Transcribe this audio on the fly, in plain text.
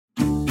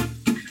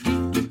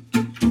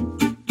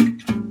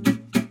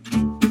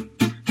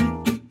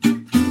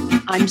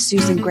I'm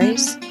Susan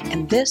Grace,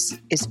 and this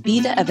is Be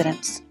the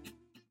Evidence.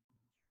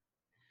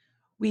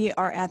 We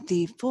are at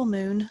the full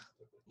moon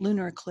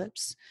lunar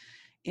eclipse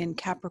in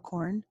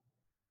Capricorn.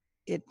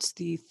 It's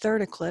the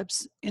third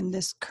eclipse in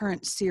this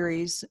current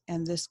series,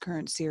 and this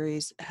current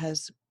series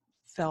has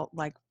felt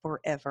like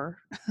forever.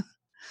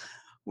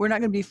 We're not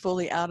going to be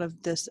fully out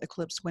of this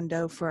eclipse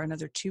window for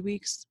another 2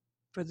 weeks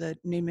for the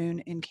new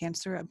moon in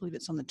Cancer. I believe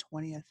it's on the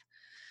 20th.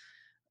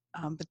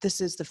 But this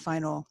is the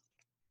final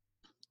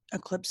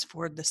eclipse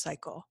for the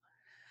cycle.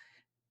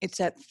 It's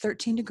at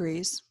 13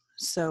 degrees,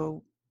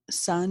 so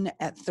Sun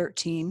at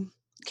 13,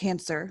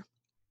 Cancer,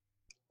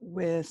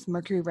 with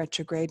Mercury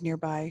retrograde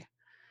nearby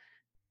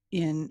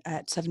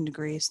at 7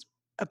 degrees,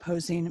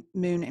 opposing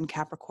Moon in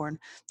Capricorn.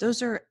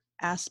 Those are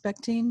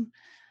aspecting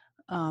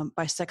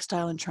by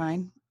sextile and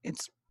trine.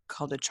 It's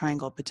called a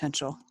triangle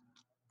potential.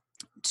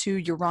 To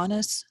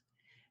Uranus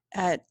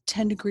at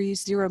 10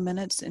 degrees, 0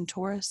 minutes in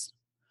Taurus.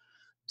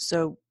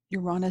 So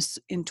Uranus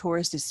in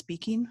Taurus is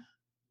speaking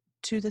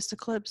to this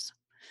eclipse.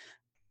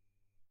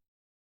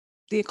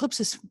 The eclipse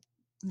is,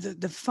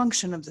 the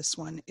function of this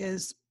one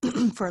is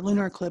for a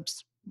lunar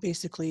eclipse,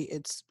 basically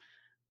it's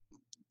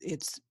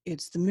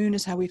the moon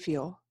is how we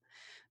feel.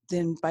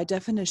 Then by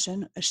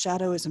definition, a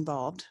shadow is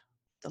involved.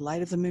 The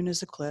light of the moon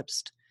is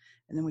eclipsed,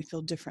 and then we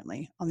feel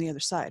differently on the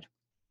other side.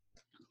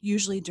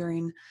 Usually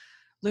during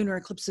lunar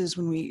eclipses,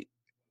 when we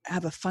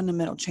have a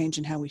fundamental change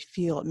in how we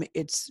feel,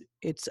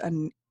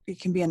 it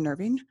can be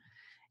unnerving.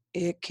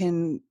 It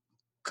can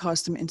cause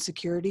some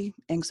insecurity,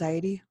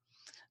 anxiety.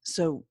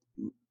 So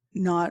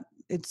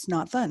it's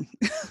not fun.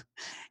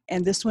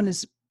 And this one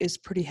is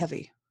pretty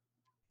heavy.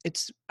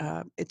 It's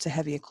a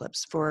heavy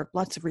eclipse for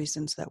lots of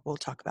reasons that we'll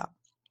talk about.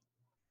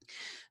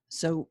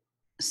 So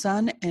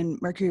Sun and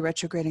Mercury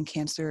retrograde in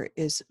Cancer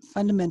is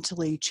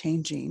fundamentally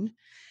changing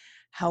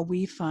how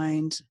we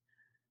find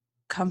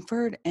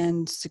comfort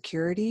and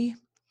security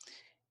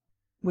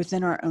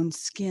within our own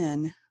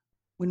skin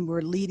when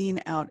we're leading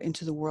out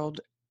into the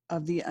world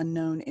of the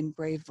unknown in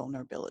brave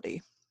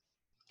vulnerability.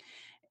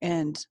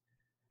 And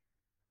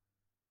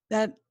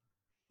that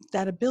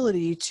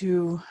ability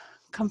to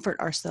comfort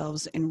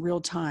ourselves in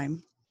real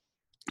time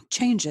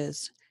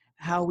changes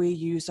how we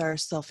use our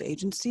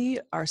self-agency,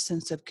 our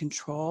sense of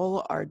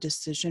control, our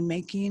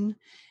decision-making,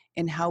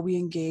 and how we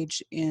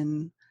engage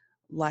in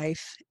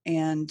life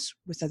and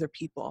with other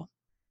people.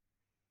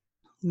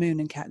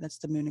 That's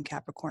the Moon in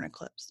Capricorn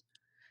eclipse.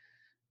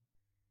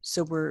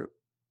 So we're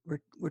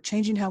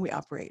changing how we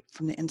operate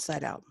from the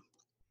inside out.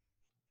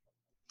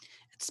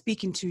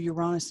 Speaking to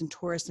Uranus and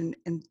Taurus, and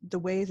the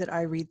way that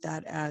I read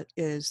that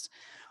is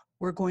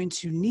we're going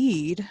to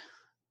need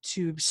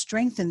to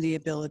strengthen the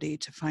ability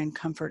to find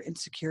comfort and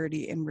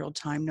security in real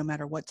time, no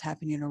matter what's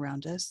happening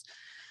around us,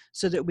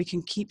 so that we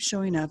can keep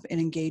showing up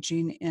and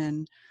engaging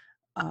in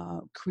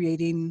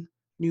creating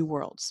new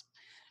worlds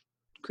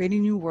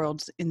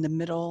in the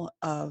middle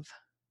of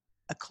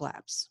a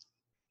collapse.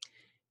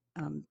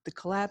 The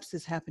collapse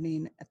is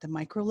happening at the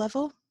micro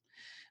level.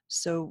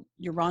 So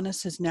Saturn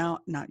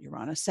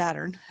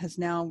has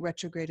now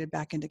retrograded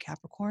back into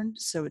Capricorn.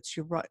 So it's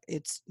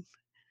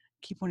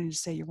keep wanting to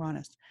say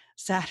Uranus.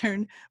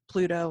 Saturn,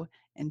 Pluto,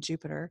 and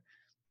Jupiter,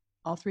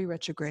 all three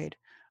retrograde,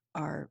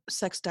 are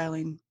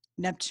sextiling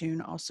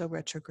Neptune, also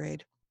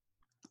retrograde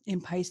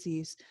in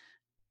Pisces.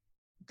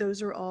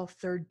 Those are all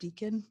third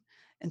decan,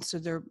 and so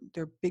they're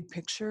big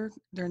picture.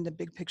 They're in the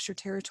big picture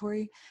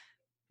territory.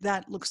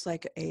 That looks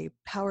like a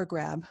power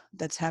grab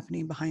that's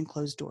happening behind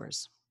closed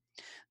doors.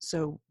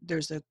 So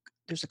there's a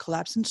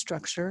collapse in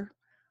structure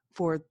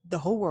for the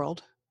whole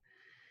world,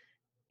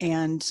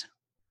 and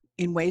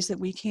in ways that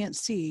we can't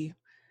see,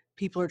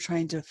 people are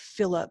trying to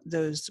fill up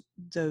the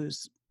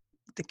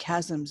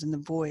chasms and the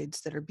voids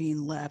that are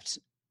being left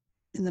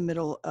in the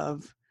middle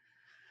of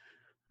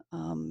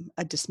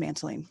a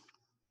dismantling.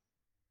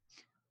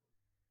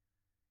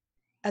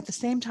 At the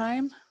same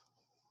time,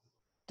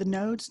 the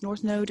nodes,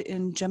 North Node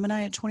in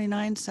Gemini at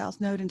 29,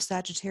 South Node in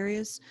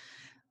Sagittarius,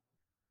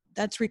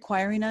 that's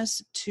requiring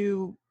us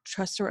to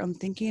trust our own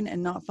thinking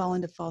and not fall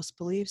into false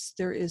beliefs.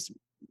 There is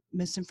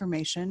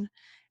misinformation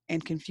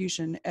and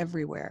confusion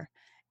everywhere,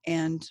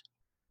 and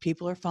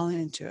people are falling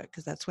into it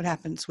because that's what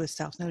happens with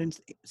South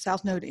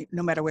Node,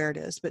 no matter where it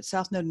is, but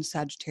South Node in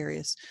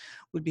Sagittarius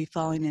would be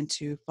falling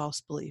into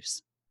false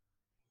beliefs.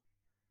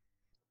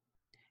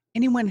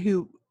 Anyone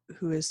who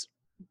is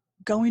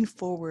going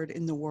forward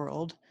in the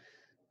world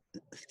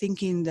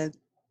thinking that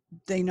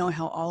they know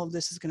how all of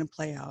this is going to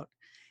play out,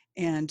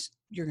 and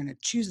you're going to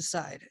choose a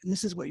side, and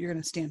this is what you're going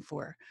to stand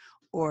for,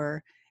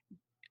 or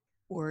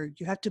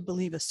you have to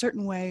believe a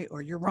certain way,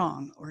 or you're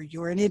wrong, or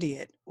you're an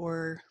idiot,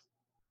 or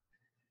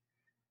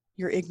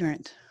you're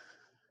ignorant.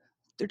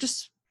 They're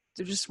just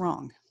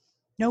wrong.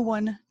 No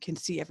one can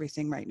see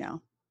everything right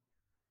now.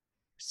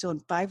 Still in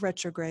 5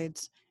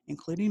 retrogrades,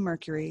 including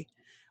Mercury.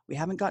 We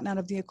haven't gotten out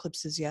of the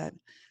eclipses yet.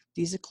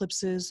 These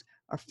eclipses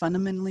are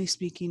fundamentally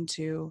speaking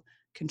to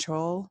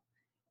control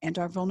and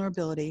our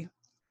vulnerability.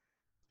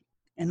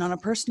 And on a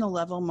personal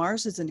level,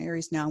 Mars is in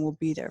Aries now and will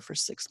be there for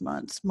 6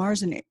 months.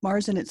 Mars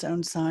in its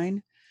own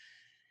sign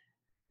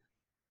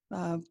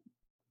Uh,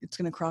 it's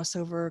going to cross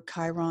over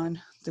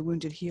Chiron, the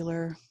wounded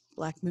healer.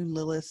 Black Moon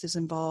Lilith is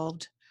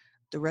involved.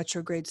 The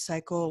retrograde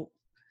cycle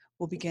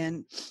will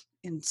begin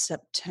in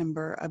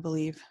September, I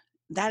believe.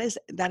 That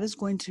is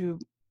going to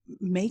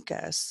make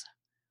us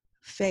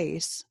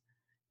face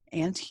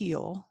and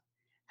heal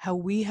how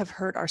we have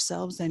hurt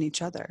ourselves and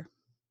each other.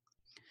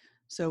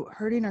 So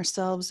hurting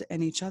ourselves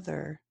and each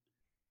other,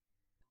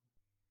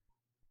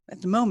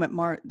 at the moment,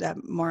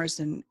 that Mars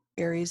in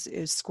Aries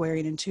is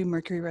squaring into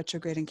Mercury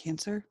retrograde in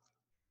Cancer.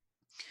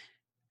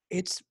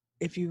 It's,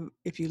 if you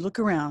look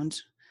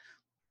around,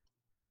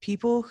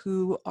 people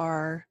who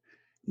are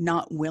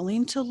not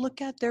willing to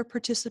look at their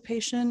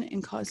participation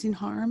in causing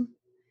harm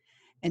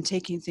and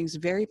taking things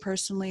very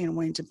personally and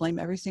wanting to blame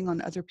everything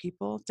on other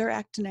people, they're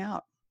acting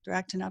out. They're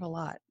acting out a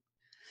lot.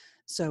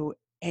 So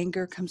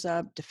anger comes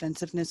up,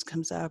 defensiveness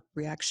comes up,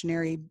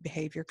 reactionary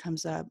behavior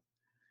comes up.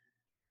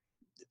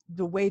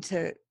 The way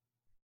to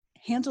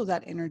handle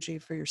that energy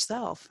for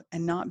yourself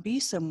and not be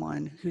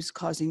someone who's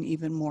causing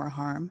even more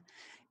harm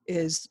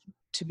is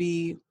to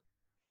be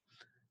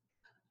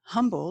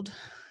humbled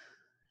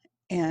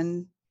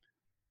and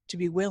to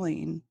be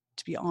willing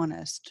to be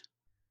honest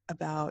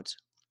about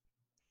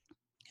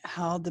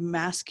how the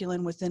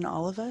masculine within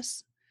all of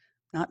us,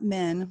 not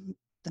men,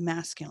 the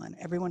masculine,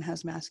 everyone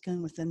has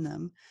masculine within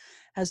them,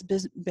 has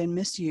been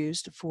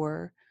misused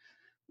for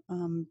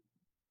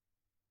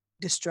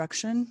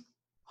destruction,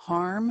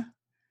 harm,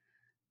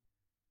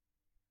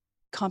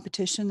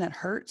 competition that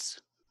hurts,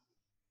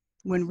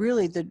 when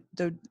really the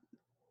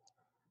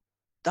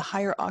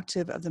higher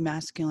octave of the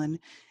masculine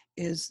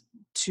is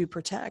to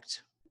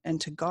protect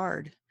and to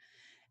guard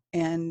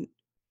and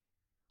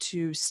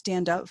to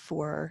stand up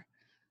for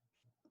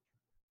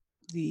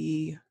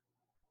the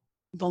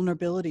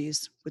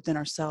vulnerabilities within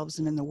ourselves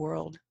and in the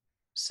world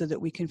so that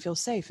we can feel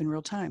safe in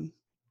real time.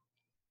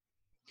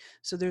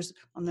 So there's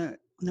on the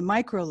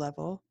micro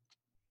level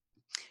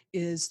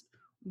is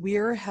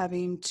we're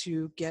having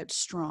to get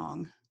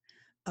strong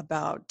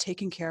about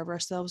taking care of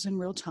ourselves in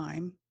real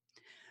time,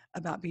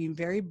 about being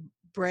very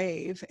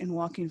brave and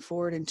walking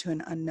forward into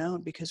an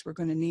unknown, because we're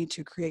going to need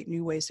to create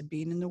new ways of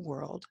being in the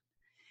world,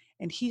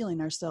 and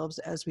healing ourselves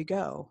as we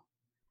go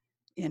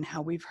in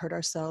how we've hurt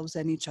ourselves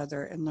and each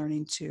other, and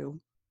learning to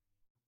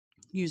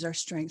use our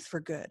strength for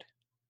good.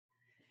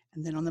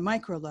 And then on the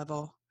micro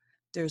level,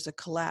 there's a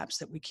collapse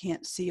that we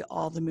can't see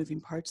all the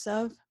moving parts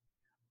of,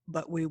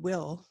 but we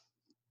will.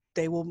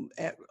 They will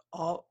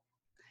all.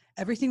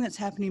 Everything that's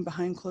happening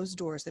behind closed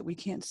doors that we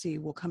can't see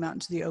will come out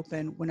into the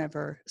open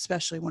whenever,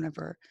 especially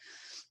whenever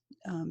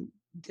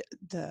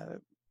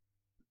the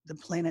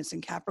planets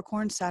in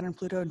Capricorn, Saturn,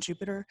 Pluto, and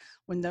Jupiter,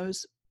 when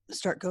those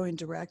start going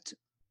direct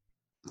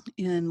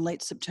in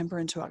late September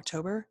into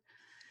October.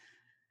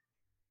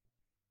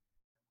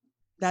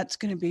 That's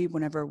going to be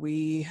whenever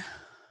we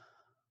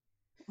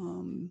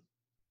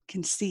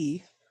can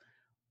see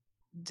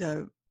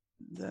the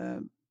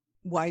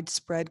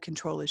widespread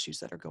control issues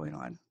that are going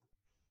on.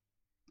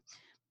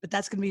 But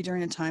that's going to be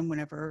during a time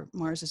whenever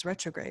Mars is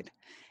retrograde.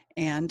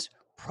 And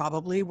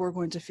probably we're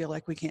going to feel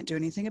like we can't do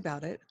anything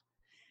about it.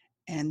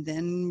 And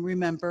then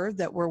remember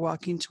that we're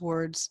walking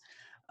towards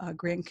a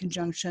grand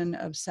conjunction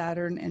of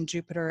Saturn and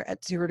Jupiter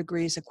at 0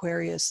 degrees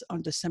Aquarius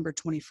on December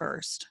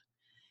 21st.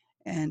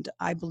 And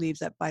I believe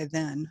that by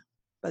then,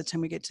 by the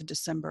time we get to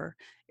December,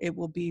 it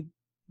will be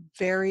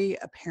very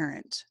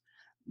apparent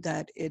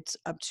that it's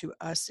up to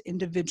us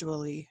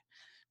individually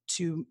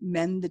to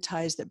mend the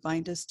ties that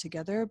bind us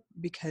together,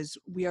 because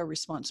we are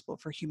responsible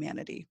for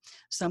humanity.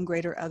 Some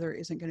greater other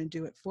isn't going to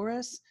do it for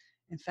us.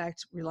 In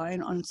fact,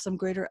 relying on some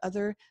greater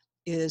other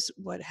is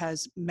what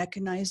has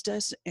mechanized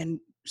us and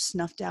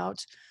snuffed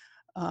out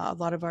a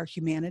lot of our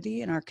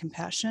humanity and our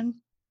compassion,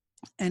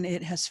 and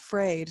it has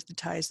frayed the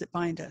ties that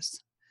bind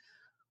us.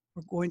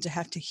 We're going to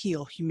have to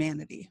heal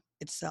humanity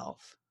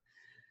itself.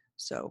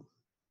 So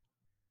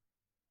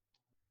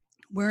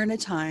we're in a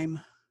time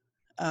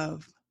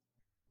of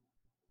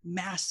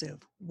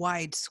massive,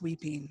 wide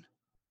sweeping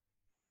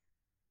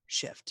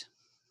shift.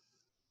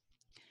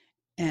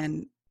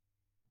 And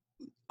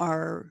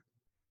our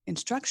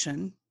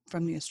instruction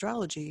from the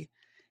astrology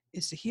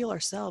is to heal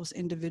ourselves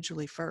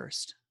individually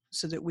first,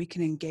 so that we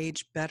can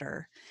engage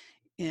better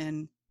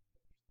in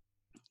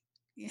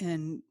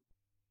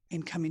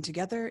coming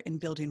together, in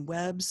building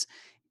webs,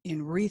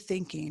 in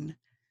rethinking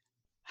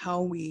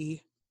how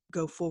we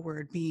go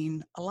forward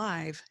being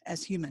alive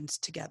as humans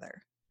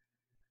together.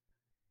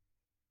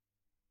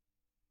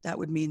 That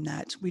would mean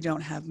that we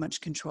don't have much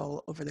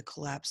control over the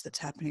collapse that's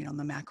happening on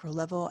the macro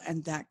level,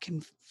 and that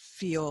can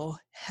feel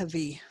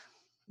heavy,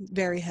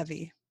 very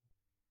heavy,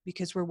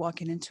 because we're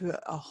walking into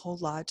a whole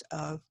lot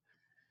of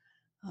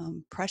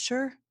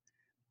pressure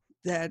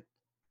that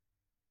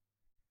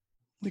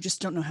we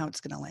just don't know how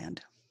it's going to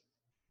land.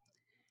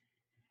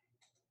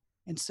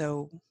 And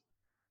so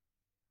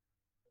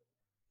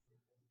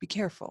be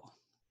careful.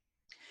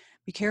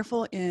 Be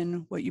careful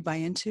in what you buy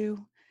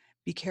into.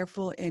 Be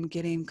careful in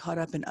getting caught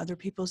up in other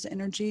people's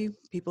energy,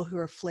 people who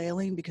are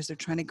flailing because they're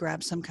trying to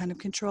grab some kind of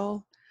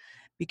control.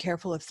 Be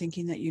careful of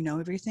thinking that you know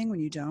everything when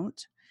you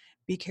don't.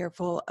 Be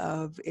careful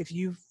of if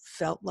you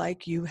felt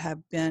like you have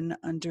been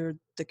under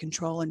the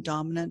control and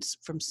dominance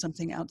from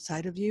something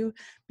outside of you,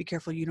 be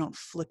careful you don't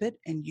flip it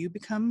and you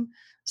become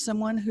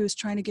someone who's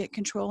trying to get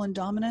control and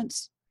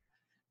dominance.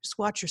 Just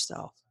watch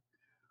yourself.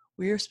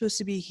 We are supposed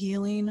to be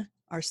healing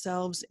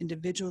ourselves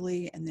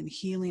individually and then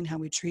healing how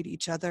we treat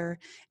each other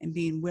and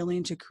being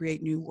willing to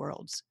create new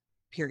worlds,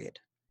 period.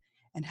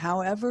 And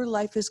however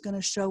life is going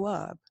to show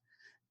up,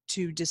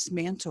 to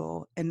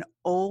dismantle an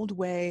old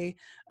way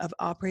of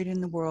operating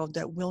in the world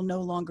that will no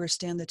longer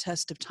stand the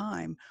test of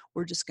time,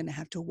 we're just going to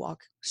have to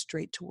walk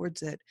straight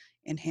towards it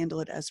and handle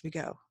it as we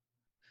go.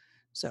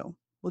 So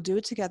we'll do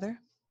it together,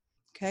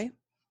 okay?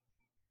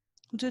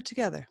 We'll do it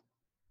together.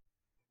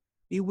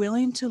 Be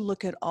willing to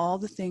look at all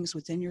the things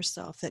within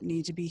yourself that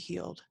need to be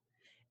healed,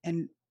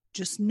 and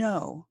just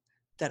know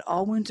that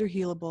all wounds are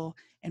healable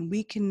and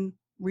we can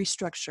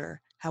restructure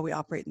how we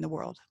operate in the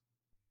world.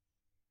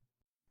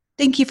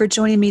 Thank you for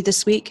joining me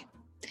this week.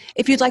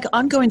 If you'd like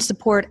ongoing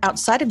support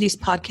outside of these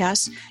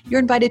podcasts, you're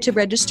invited to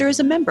register as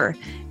a member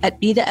at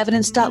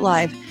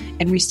betheevidence.live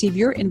and receive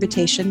your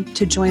invitation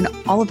to join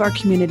all of our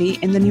community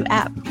in the new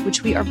app,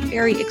 which we are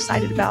very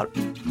excited about.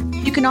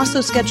 You can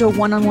also schedule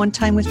one-on-one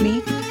time with me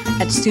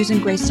at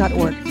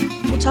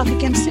susangrace.org. We'll talk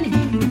again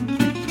soon.